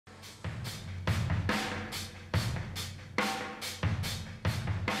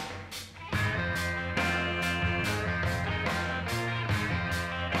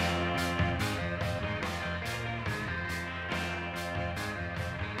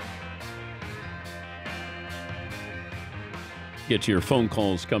Get to your phone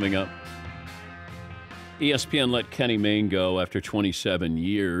calls coming up. ESPN let Kenny Mayne go after 27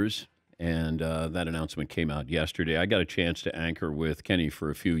 years, and that announcement came out yesterday. I got a chance to anchor with Kenny for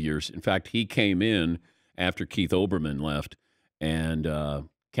a few years. In fact, he came in after Keith Olbermann left, and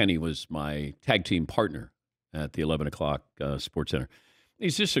Kenny was my tag team partner at the 11 o'clock Sports Center.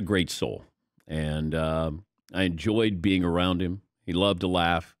 He's just a great soul, and I enjoyed being around him. He loved to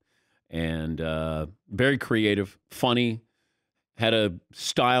laugh, and very creative, funny, had a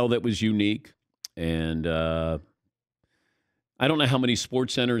style that was unique. And I don't know how many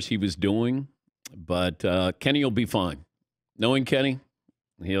sports centers he was doing, but Kenny will be fine. Knowing Kenny,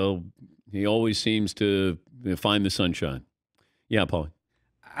 he always seems to find the sunshine. Yeah, Paulie.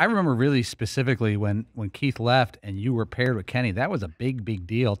 I remember really specifically when Keith left and you were paired with Kenny. That was a big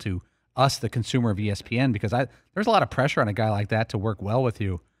deal to us, the consumer of ESPN, because there's a lot of pressure on a guy like that to work well with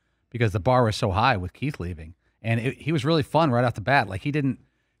you because the bar was so high with Keith leaving. And he was really fun right off the bat. Like, he didn't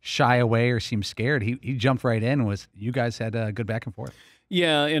shy away or seem scared. He jumped right in. You guys had a good back and forth.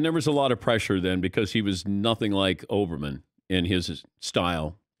 Yeah, and there was a lot of pressure then because he was nothing like Olbermann in his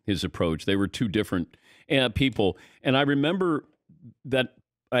style, his approach. They were two different people. And I remember that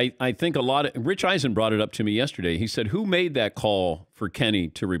I think a lot of – Rich Eisen brought it up to me yesterday. He said, who made that call for Kenny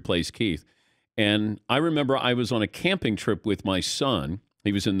to replace Keith? And I remember I was on a camping trip with my son.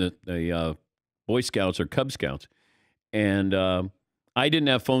 He was in the Boy Scouts or Cub Scouts. And I didn't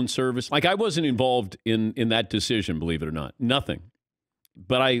have phone service. Like, I wasn't involved in that decision, believe it or not. Nothing.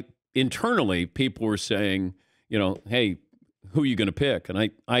 But internally, people were saying, hey, who are you going to pick?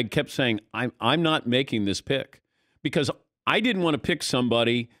 And I kept saying, I'm not making this pick because I didn't want to pick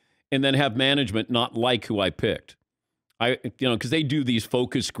somebody and then have management not like who I picked. Because they do these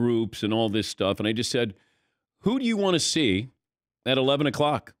focus groups and all this stuff. And I just said, who do you want to see at 11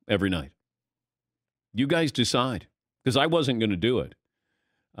 o'clock every night? You guys decide, because I wasn't going to do it.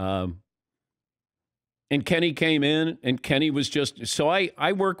 And Kenny came in, and Kenny was just – so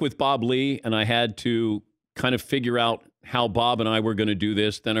I work with Bob Lee, and I had to kind of figure out how Bob and I were going to do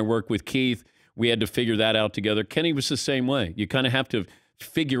this. Then I worked with Keith. We had to figure that out together. Kenny was the same way. You kind of have to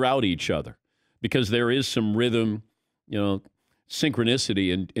figure out each other because there is some rhythm,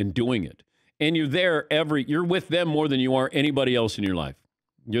 synchronicity in doing it. And you're there you're with them more than you are anybody else in your life.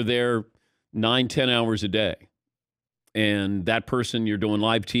 You're there 9-10 hours a day. And that person, you're doing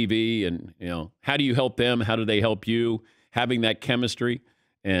live TV, and, how do you help them? How do they help you? Having that chemistry.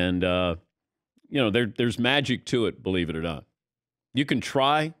 And, there's magic to it, believe it or not. You can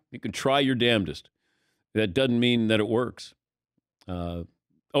try your damnedest. That doesn't mean that it works. Olbermann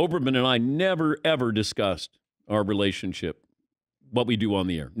and I never, ever discussed our relationship, what we do on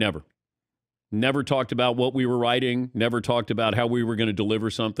the air. Never. Never talked about what we were writing. Never talked about how we were going to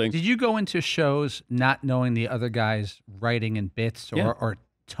deliver something. Did you go into shows not knowing the other guy's writing and bits or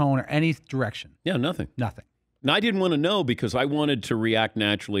tone or any direction? Yeah, nothing. Nothing. And I didn't want to know because I wanted to react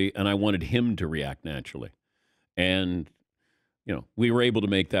naturally, and I wanted him to react naturally. And, we were able to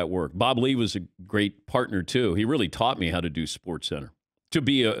make that work. Bob Lee was a great partner, too. He really taught me how to do SportsCenter, to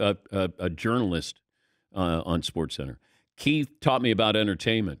be a journalist on SportsCenter. Keith taught me about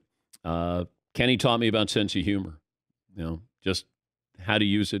entertainment. Kenny taught me about sense of humor, just how to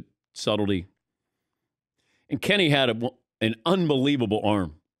use it, subtlety. And Kenny had an unbelievable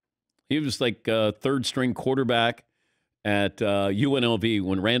arm. He was like a third-string quarterback at UNLV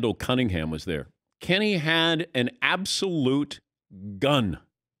when Randall Cunningham was there. Kenny had an absolute gun.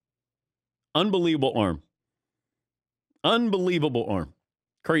 Unbelievable arm. Unbelievable arm.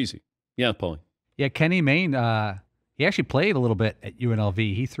 Crazy. Yeah, Paulie. Yeah, Kenny Mayne, he actually played a little bit at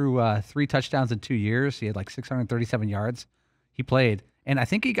UNLV. He threw 3 touchdowns in 2 years. He had like 637 yards. He played. And I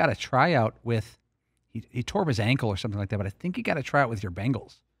think he got a tryout with he tore up his ankle or something like that, but I think he got a tryout with your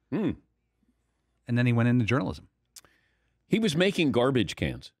Bengals. And then he went into journalism. He was making garbage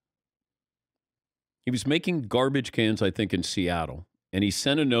cans. He was making garbage cans, I think, in Seattle. And he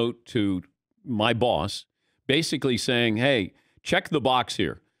sent a note to my boss basically saying, hey, check the box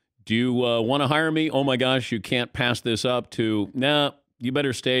here. Do you want to hire me? Oh, my gosh, you can't pass this up to, nah, you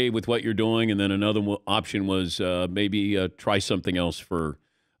better stay with what you're doing. And then another option was maybe try something else for,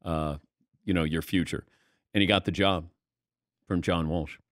 your future. And he got the job from John Walsh.